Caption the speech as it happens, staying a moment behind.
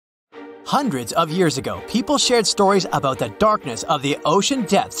Hundreds of years ago, people shared stories about the darkness of the ocean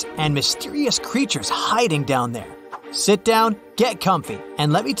depths and mysterious creatures hiding down there. Sit down, get comfy,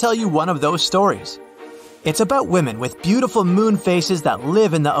 and let me tell you one of those stories. It's about women with beautiful moon faces that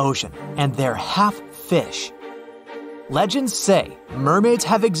live in the ocean, and they're half fish. Legends say mermaids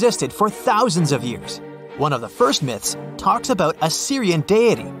have existed for thousands of years. One of the first myths talks about a Syrian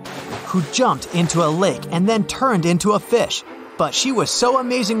deity who jumped into a lake and then turned into a fish. But she was so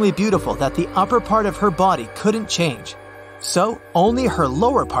amazingly beautiful that the upper part of her body couldn't change. So only her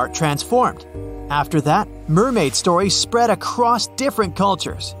lower part transformed. After that, mermaid stories spread across different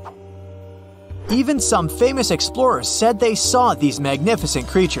cultures. Even some famous explorers said they saw these magnificent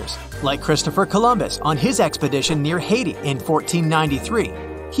creatures, like Christopher Columbus on his expedition near Haiti in 1493.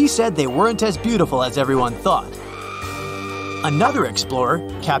 He said they weren't as beautiful as everyone thought. Another explorer,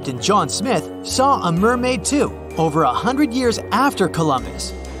 Captain John Smith, saw a mermaid too, over 100 years after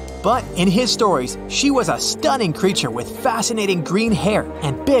Columbus. But in his stories, she was a stunning creature with fascinating green hair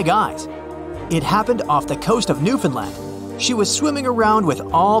and big eyes. It happened off the coast of Newfoundland. She was swimming around with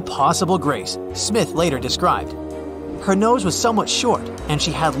all possible grace, Smith later described. Her nose was somewhat short, and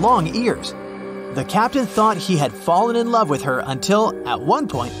she had long ears. The captain thought he had fallen in love with her until, at one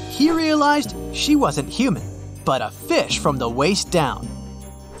point, he realized she wasn't human, but a fish from the waist down.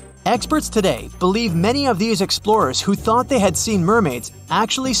 Experts today believe many of these explorers who thought they had seen mermaids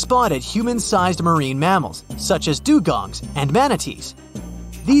actually spotted human-sized marine mammals, such as dugongs and manatees.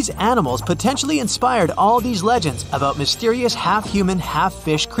 These animals potentially inspired all these legends about mysterious half-human,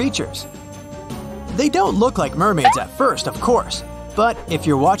 half-fish creatures. They don't look like mermaids at first, of course, but if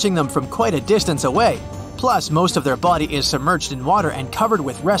you're watching them from quite a distance away, plus most of their body is submerged in water and covered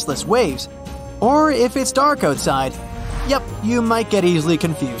with restless waves, or if it's dark outside, yep, you might get easily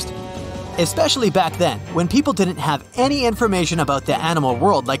confused. Especially back then, when people didn't have any information about the animal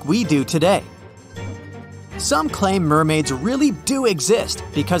world like we do today. Some claim mermaids really do exist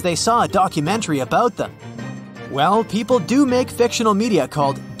because they saw a documentary about them. Well, people do make fictional media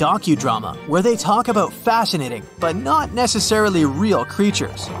called docudrama, where they talk about fascinating, but not necessarily real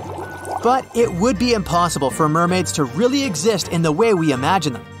creatures. But it would be impossible for mermaids to really exist in the way we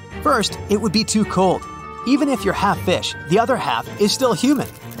imagine them. First, it would be too cold. Even if you're half fish, the other half is still human.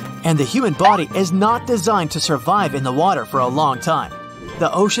 And the human body is not designed to survive in the water for a long time.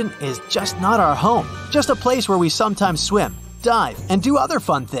 The ocean is just not our home, just a place where we sometimes swim, dive, and do other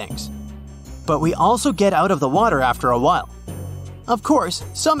fun things. But we also get out of the water after a while. Of course,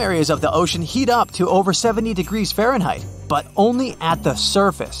 some areas of the ocean heat up to over 70 degrees Fahrenheit, but only at the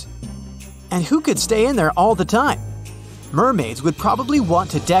surface. And who could stay in there all the time? Mermaids would probably want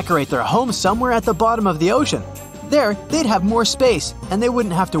to decorate their home somewhere at the bottom of the ocean. There, they'd have more space, and they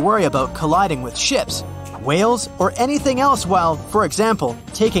wouldn't have to worry about colliding with ships, whales, or anything else while, for example,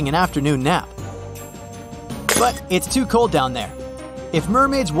 taking an afternoon nap. But it's too cold down there. If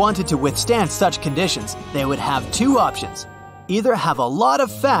mermaids wanted to withstand such conditions, they would have two options: either have a lot of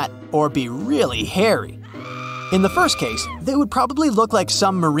fat or be really hairy. In the first case, they would probably look like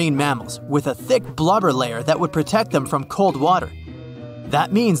some marine mammals, with a thick blubber layer that would protect them from cold water.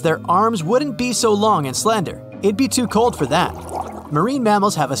 That means their arms wouldn't be so long and slender. It'd be too cold for that. Marine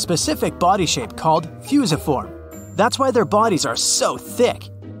mammals have a specific body shape called fusiform. That's why their bodies are so thick,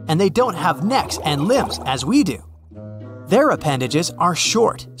 and they don't have necks and limbs as we do. Their appendages are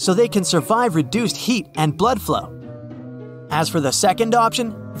short, so they can survive reduced heat and blood flow. As for the second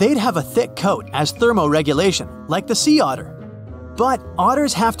option, they'd have a thick coat as thermoregulation, like the sea otter. But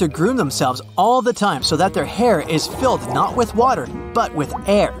otters have to groom themselves all the time so that their hair is filled not with water, but with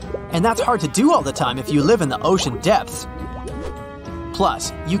air. And that's hard to do all the time if you live in the ocean depths.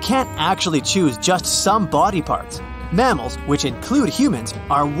 Plus, you can't actually choose just some body parts. Mammals, which include humans,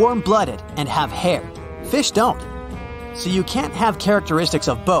 are warm-blooded and have hair. Fish don't. So you can't have characteristics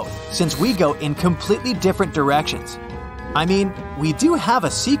of both, since we go in completely different directions. I mean, we do have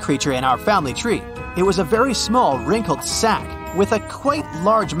a sea creature in our family tree. It was a very small, wrinkled sac with a quite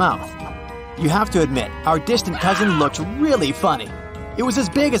large mouth. You have to admit, our distant cousin looked really funny. It was as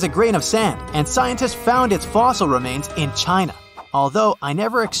big as a grain of sand, and scientists found its fossil remains in China. Although I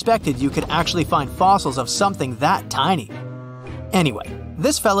never expected you could actually find fossils of something that tiny. Anyway,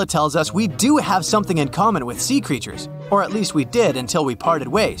 this fella tells us we do have something in common with sea creatures, or at least we did until we parted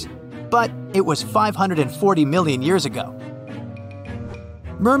ways. But it was 540 million years ago.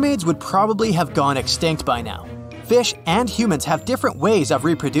 Mermaids would probably have gone extinct by now. Fish and humans have different ways of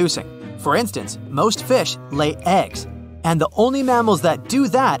reproducing. For instance, most fish lay eggs. And the only mammals that do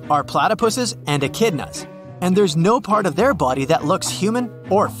that are platypuses and echidnas. And there's no part of their body that looks human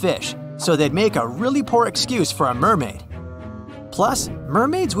or fish, so they'd make a really poor excuse for a mermaid. Plus,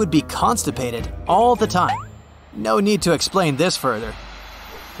 mermaids would be constipated all the time. No need to explain this further.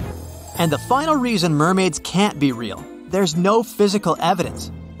 And the final reason mermaids can't be real: there's no physical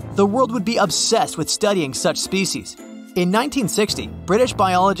evidence. The world would be obsessed with studying such species. In 1960, British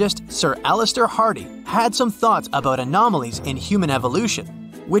biologist Sir Alister Hardy had some thoughts about anomalies in human evolution,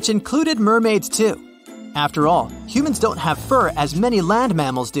 which included mermaids too. After all, humans don't have fur as many land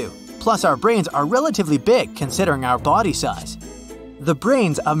mammals do, plus our brains are relatively big considering our body size. The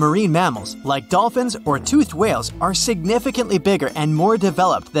brains of marine mammals, like dolphins or toothed whales, are significantly bigger and more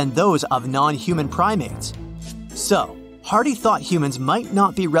developed than those of non-human primates. So, Hardy thought humans might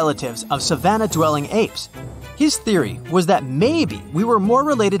not be relatives of savanna-dwelling apes. His theory was that maybe we were more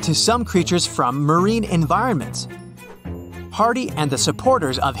related to some creatures from marine environments. Hardy and the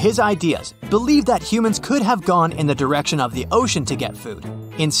supporters of his ideas believed that humans could have gone in the direction of the ocean to get food,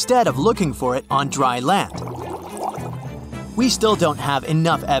 instead of looking for it on dry land. We still don't have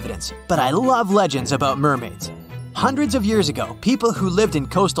enough evidence, but I love legends about mermaids. Hundreds of years ago, people who lived in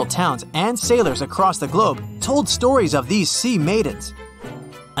coastal towns and sailors across the globe told stories of these sea maidens.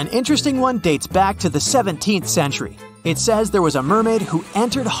 An interesting one dates back to the 17th century. It says there was a mermaid who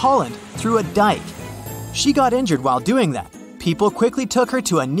entered Holland through a dike. She got injured while doing that. People quickly took her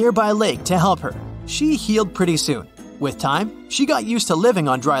to a nearby lake to help her. She healed pretty soon. With time, she got used to living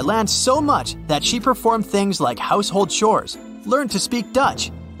on dry land so much that she performed things like household chores, learned to speak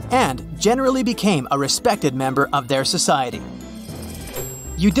Dutch, and generally became a respected member of their society.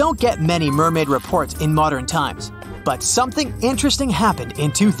 You don't get many mermaid reports in modern times, but something interesting happened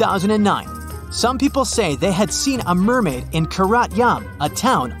in 2009. Some people say they had seen a mermaid in Kiryat Yam, a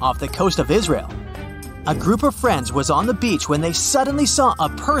town off the coast of Israel. A group of friends was on the beach when they suddenly saw a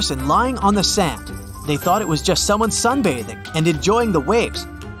person lying on the sand. They thought it was just someone sunbathing and enjoying the waves,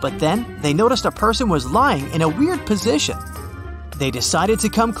 but then they noticed a person was lying in a weird position. They decided to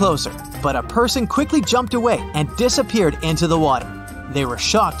come closer, but a person quickly jumped away and disappeared into the water. They were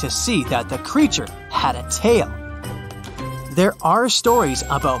shocked to see that the creature had a tail. There are stories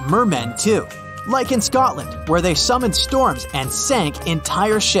about mermen too, like in Scotland, where they summoned storms and sank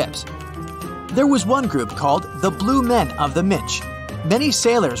entire ships. There was one group called the Blue Men of the Minch. Many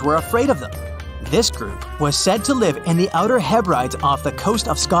sailors were afraid of them. This group was said to live in the Outer Hebrides off the coast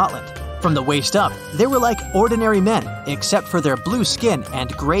of Scotland. From the waist up, they were like ordinary men, except for their blue skin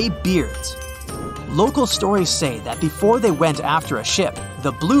and gray beards. Local stories say that before they went after a ship,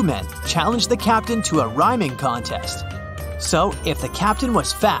 the Blue Men challenged the captain to a rhyming contest. So, if the captain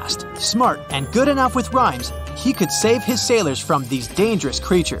was fast, smart, and good enough with rhymes, he could save his sailors from these dangerous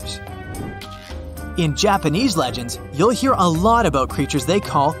creatures. In Japanese legends, you'll hear a lot about creatures they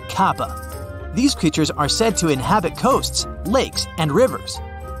call kappa. These creatures are said to inhabit coasts, lakes, and rivers.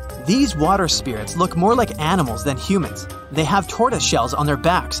 These water spirits look more like animals than humans. They have tortoise shells on their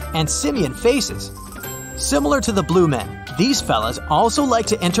backs and simian faces. Similar to the Blue Men, these fellas also like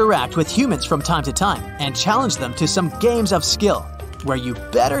to interact with humans from time to time and challenge them to some games of skill, where you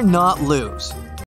better not lose.